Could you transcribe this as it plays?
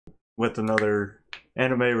with another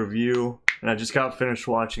anime review, and I just got finished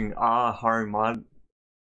watching Harimanada.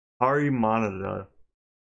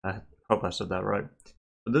 I hope I said that right.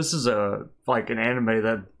 But this is an anime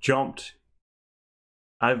that jumped.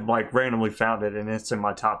 I've like randomly found it, and it's in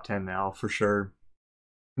my top 10 now for sure.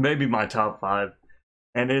 Maybe my top 5.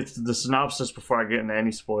 And it's the synopsis before I get into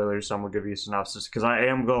any spoilers, so I'm gonna give you a synopsis because I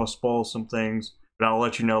am gonna spoil some things, but I'll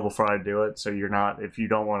let you know before I do it, so you're not, if you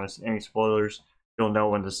don't want any spoilers, you'll know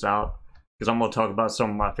when to stop. Because I'm gonna talk about some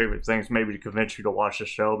of my favorite things, maybe to convince you to watch the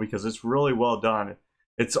show because it's really well done.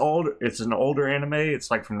 It's old. It's an older anime.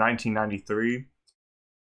 It's like from 1993,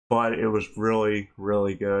 but it was really,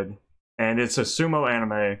 really good. And it's a sumo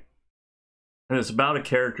anime, and it's about a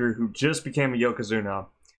character who just became a yokozuna,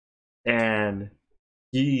 and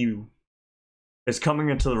he is coming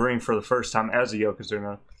into the ring for the first time as a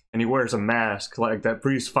yokozuna, and he wears a mask like that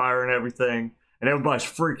breathes fire and everything, and everybody's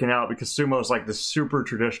freaking out because sumo is like this super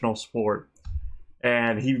traditional sport,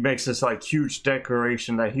 and he makes this like huge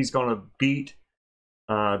declaration that he's gonna beat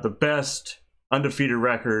the best undefeated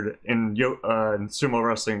record in sumo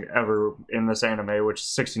wrestling ever in this anime, which is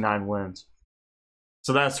 69 wins.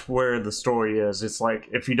 So that's where the story is. It's like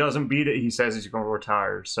if he doesn't beat it, he says he's going to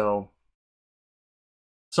retire. So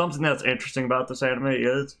something that's interesting about this anime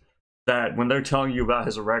is that when they're telling you about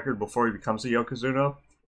his record before he becomes a yokozuna,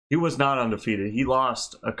 he was not undefeated. He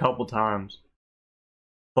lost a couple times,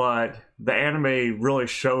 but the anime really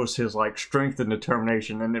shows his like strength and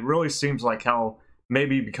determination, and it really seems like how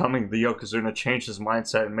maybe becoming the yokozuna changed his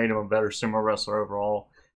mindset and made him a better sumo wrestler overall,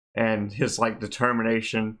 and his like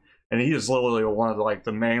determination. And he is literally one of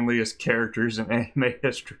the manliest characters in anime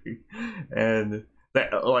history. And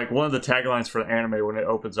that, like, one of the taglines for the anime when it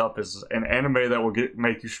opens up is an anime that will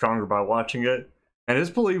make you stronger by watching it. And it's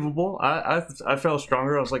believable. I felt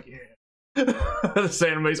stronger. I was like, yeah, this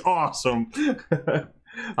anime's awesome. I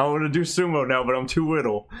want to do sumo now, but I'm too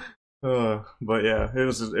little. But yeah, it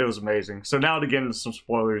was amazing. So now to get into some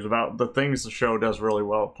spoilers about the things the show does really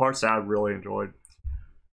well, parts that I really enjoyed.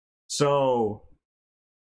 So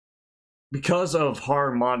because of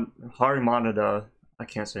Harimanada, I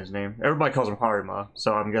can't say his name. Everybody calls him Harima,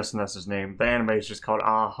 so I'm guessing that's his name. The anime is just called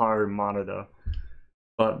Harimanada.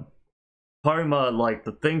 But Harima, like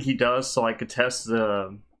the thing he does to like attest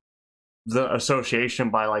the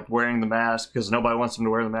association by like wearing the mask, because nobody wants him to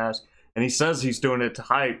wear the mask, and he says he's doing it to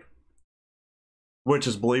hype, which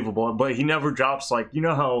is believable. But he never drops, like, you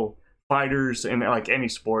know how fighters in like any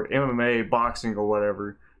sport, MMA, boxing, or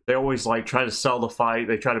whatever, they always like try to sell the fight.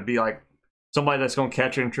 They try to be like somebody that's going to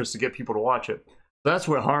catch interest to get people to watch it. That's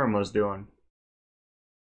what Harima's doing.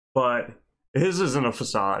 But his isn't a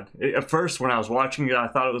facade. At first, when I was watching it, I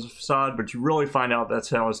thought it was a facade, but you really find out that's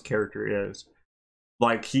how his character is.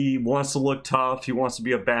 Like, he wants to look tough, he wants to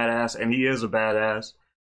be a badass, and he is a badass.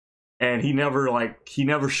 And he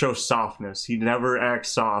never shows softness. He never acts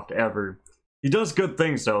soft, ever. He does good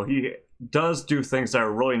things, though. He does do things that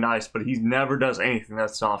are really nice, but he never does anything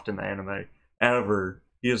that's soft in the anime, ever.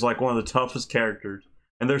 He is like one of the toughest characters.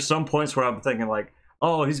 And there's some points where I'm thinking like,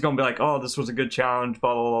 oh, he's gonna be like, oh, this was a good challenge,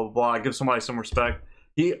 blah, blah, blah, blah, give somebody some respect.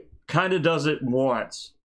 He kind of does it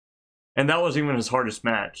once. And that wasn't even his hardest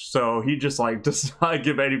match. So he just like does not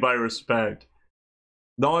give anybody respect.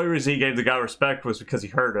 The only reason he gave the guy respect was because he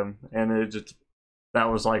hurt him. And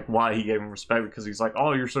that was like why he gave him respect, because he's like,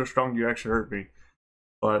 oh, you're so strong, you actually hurt me.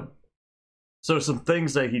 But so some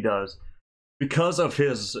things that he does, because of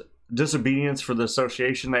his disobedience for the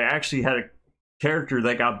association, they actually had a character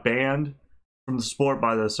that got banned from the sport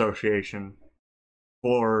by the association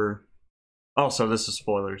for, also this is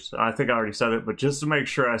spoilers, I think I already said it, but just to make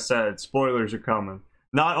sure I said, spoilers are coming.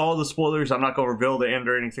 Not all the spoilers, I'm not going to reveal the end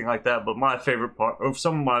or anything like that, but my favorite part, or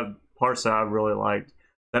some of my parts that I really liked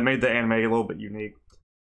that made the anime a little bit unique.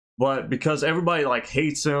 But because everybody like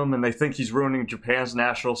hates him and they think he's ruining Japan's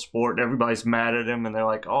national sport, and everybody's mad at him and they're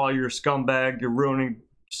like, oh, you're a scumbag, you're ruining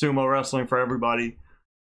sumo wrestling for everybody.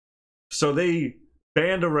 So they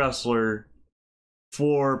banned a wrestler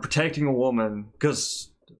for protecting a woman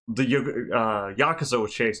because the Yakuza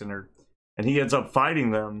was chasing her, and he ends up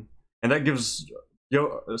fighting them, and that gives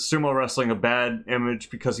sumo wrestling a bad image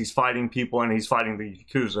because he's fighting people and he's fighting the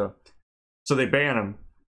Yakuza. So they ban him.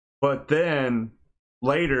 But then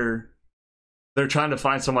later, they're trying to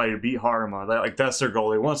find somebody to beat Harima. That's their goal.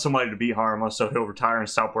 They want somebody to beat Harima so he'll retire and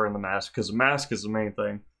stop wearing the mask, because the mask is the main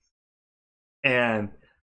thing. And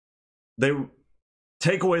they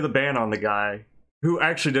take away the ban on the guy who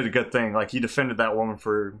actually did a good thing. Like, he defended that woman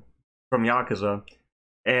from Yakuza,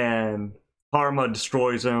 and Harima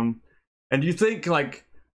destroys him. And you think like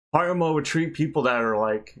Harima would treat people that are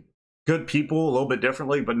like good people a little bit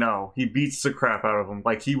differently, but no, he beats the crap out of them.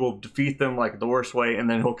 Like, he will defeat them like the worst way, and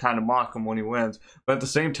then he'll kind of mock them when he wins. But at the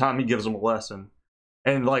same time, he gives them a lesson.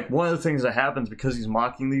 And like, one of the things that happens because he's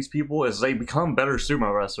mocking these people is they become better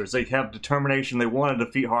sumo wrestlers. They have determination. They want to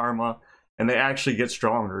defeat Harima, and they actually get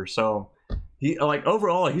stronger. So he, like,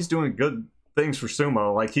 overall, he's doing good things for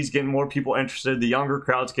sumo. Like, he's getting more people interested. The younger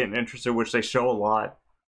crowd's getting interested, which they show a lot.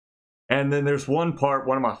 And then there's one part,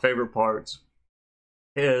 one of my favorite parts,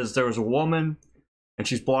 is there was a woman, and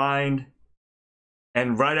she's blind,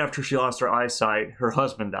 and right after she lost her eyesight, her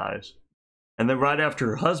husband dies. And then right after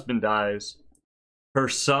her husband dies, her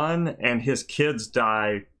son and his kids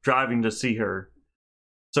die driving to see her.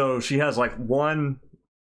 So she has like one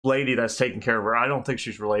lady that's taking care of her. I don't think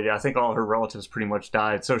she's related. I think all her relatives pretty much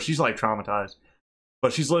died. So she's like traumatized.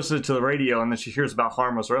 But she's listening to the radio, and then she hears about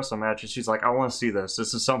Harima's wrestling match, and she's like, I want to see this.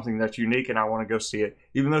 This is something that's unique, and I want to go see it,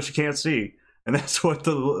 even though she can't see. And that's what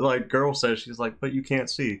the like girl says. She's like, but you can't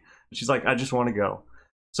see. And she's like, I just want to go.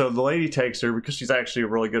 So the lady takes her because she's actually a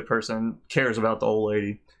really good person, cares about the old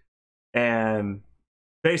lady. And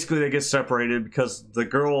basically they get separated because the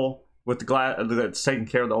girl with the glass that's taking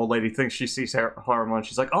care of the old lady thinks she sees Harima, and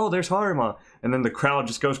she's like, oh, there's Harima. And then the crowd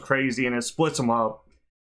just goes crazy, and it splits them up.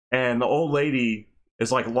 And the old lady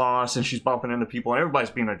is like lost, and she's bumping into people, and everybody's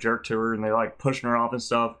being a jerk to her, and they like pushing her off and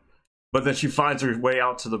stuff. But then she finds her way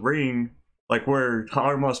out to the ring, like where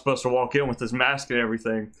Harima's supposed to walk in with his mask and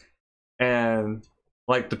everything. And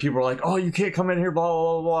like the people are like, oh, you can't come in here, blah,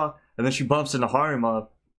 blah, blah, blah. And then she bumps into Harima,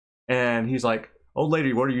 and he's like, old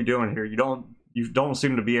lady, what are you doing here? You don't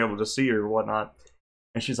seem to be able to see her or whatnot.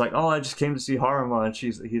 And she's like, oh, I just came to see Harima. And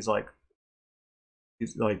he's like,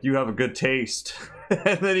 you have a good taste.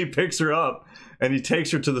 And then he picks her up, and he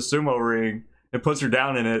takes her to the sumo ring and puts her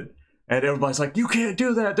down in it. And everybody's like, you can't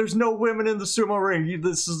do that. There's no women in the sumo ring.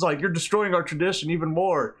 This is like, you're destroying our tradition even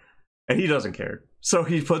more. And he doesn't care. So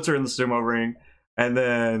he puts her in the sumo ring, and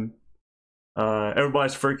then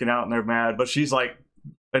everybody's freaking out and they're mad. But she's like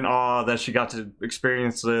in awe that she got to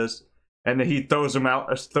experience this. And then he throws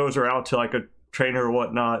her out to like a trainer or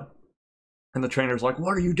whatnot. And the trainer's like,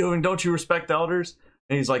 what are you doing? Don't you respect the elders?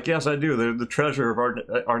 And he's like, yes, I do. They're the treasure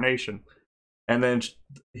of our nation. And then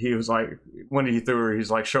he was like, when he threw her,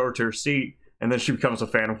 he's like, show her to her seat. And then she becomes a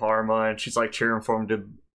fan of Harima, and she's like cheering for him to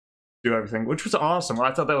do everything, which was awesome.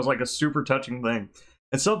 I thought that was like a super touching thing.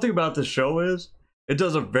 And something about this show is it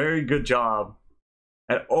does a very good job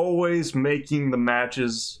at always making the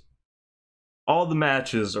matches. All the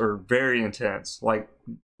matches are very intense. Like,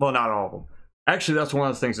 well, not all of them. Actually, that's one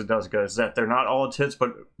of the things it does good, is that they're not all intense,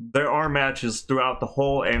 but there are matches throughout the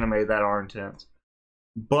whole anime that are intense.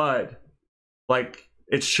 But like,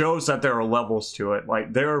 it shows that there are levels to it.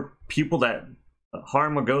 Like, there are people that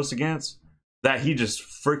Harima goes against that he just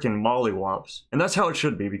freaking mollywops. And that's how it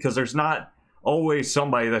should be, because there's not always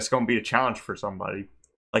somebody that's going to be a challenge for somebody.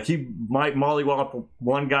 Like, he might mollywop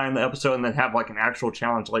one guy in the episode and then have like an actual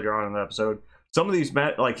challenge later on in the episode. Some of these,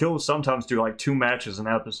 like, he'll sometimes do like 2 matches an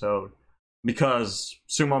episode, because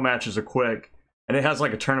sumo matches are quick. And it has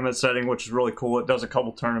like a tournament setting, which is really cool. It does a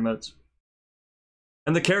couple tournaments.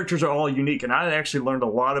 And the characters are all unique, and I actually learned a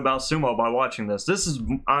lot about sumo by watching this.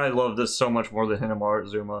 I love this so much more than Hinamara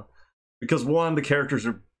Zuma. Because one, the characters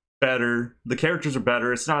are better.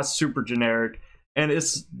 It's not super generic, and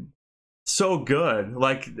it's so good.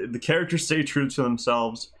 Like, the characters stay true to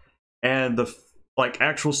themselves, and the like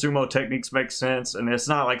actual sumo techniques make sense, and it's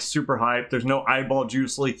not like super hyped. There's no eyeball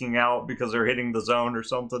juice leaking out because they're hitting the zone or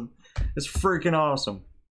something. It's freaking awesome.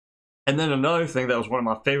 And then another thing that was one of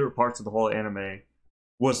my favorite parts of the whole anime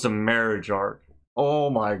was the marriage arc.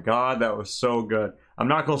 Oh my god, that was so good. I'm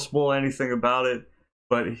not going to spoil anything about it,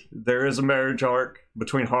 but there is a marriage arc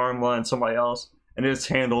between Harima and somebody else, and it's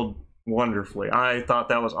handled wonderfully. I thought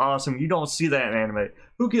that was awesome. You don't see that in anime.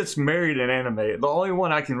 Who gets married in anime? The only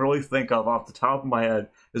one I can really think of off the top of my head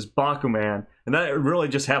is Bakuman, and that really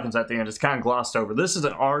just happens at the end. It's kind of glossed over. This is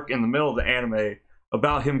an arc in the middle of the anime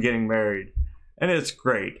about him getting married, and it's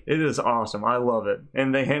great. It is awesome. I love it,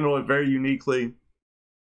 and they handle it very uniquely.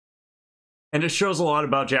 And it shows a lot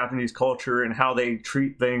about Japanese culture and how they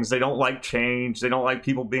treat things. They don't like change. They don't like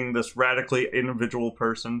people being this radically individual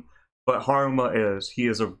person. But Harima is. He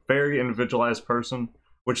is a very individualized person,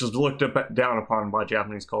 which is looked down upon by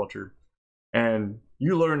Japanese culture. And you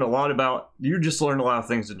just learn a lot of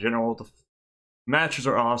things in general. The matches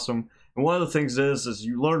are awesome. And one of the things is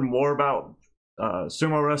you learn more about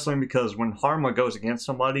sumo wrestling, because when Harima goes against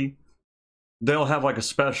somebody, they'll have like a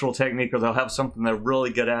special technique, or they'll have something they're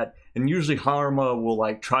really good at, and usually Harima will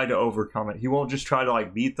like try to overcome it. He won't just try to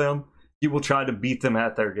like beat them. He will try to beat them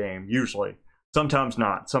at their game, usually. Sometimes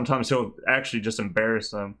not. Sometimes he'll actually just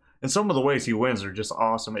embarrass them, And some of the ways he wins are just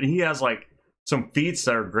awesome. And he has like some feats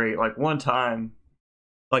that are great. Like one time,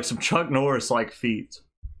 like some Chuck Norris like feats.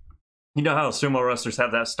 You know how sumo wrestlers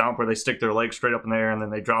have that stomp where they stick their leg straight up in the air and then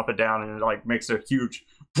they drop it down and it like makes a huge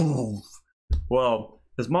poof. Well,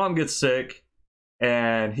 his mom gets sick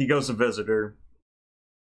and he goes to visit her.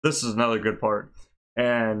 This is another good part.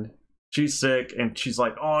 And she's sick and she's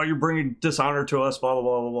like, oh, you're bringing dishonor to us, blah, blah,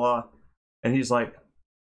 blah, blah, blah. And he's like,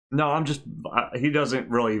 no, I'm just, he doesn't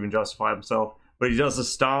really even justify himself, but he does the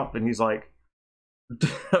stomp and he's like,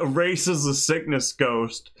 erases the sickness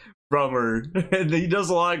ghost from her. And he does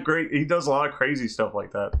a lot of crazy stuff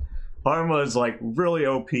like that. Harima is like really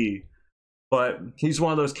OP, but he's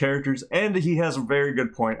one of those characters, and he has a very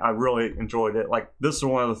good point. I really enjoyed it. Like, this is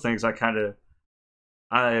one of the things I kind of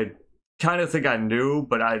think I knew,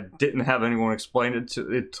 but I didn't have anyone explain it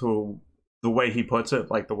to the way he puts it,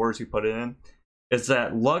 like the words he put it in, is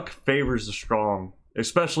that luck favors the strong,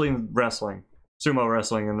 especially in wrestling, sumo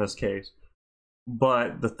wrestling in this case.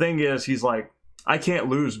 But the thing is, he's like, I can't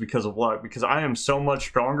lose because of luck, because I am so much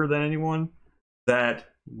stronger than anyone that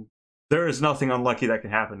there is nothing unlucky that can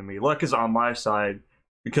happen to me. Luck is on my side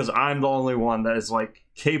because I'm the only one that is like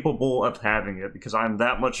capable of having it, because I'm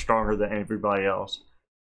that much stronger than everybody else.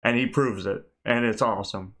 And he proves it, and it's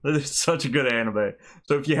awesome. It's such a good anime.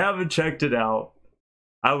 So if you haven't checked it out,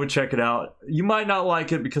 I would check it out. You might not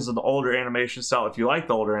like it because of the older animation style. If you like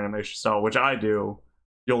the older animation style, which I do,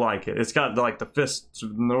 you'll like it. It's got like the Fist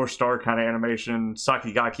North Star kind of animation,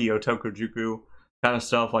 Sakigaki Otokujuku kind of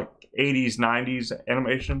stuff, like 80s, 90s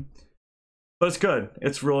animation. But it's good.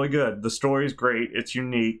 It's really good. The story's great. It's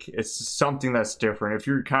unique. It's something that's different. If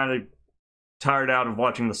you're kind of tired out of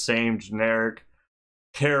watching the same generic,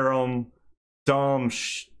 harem, dumb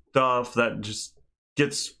stuff that just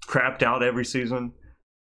gets crapped out every season,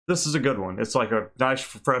 this is a good one. It's like a nice,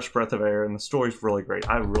 fresh breath of air, and the story's really great.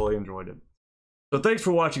 I really enjoyed it. So thanks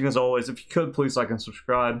for watching as always. If you could, please like and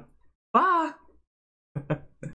subscribe. Bye!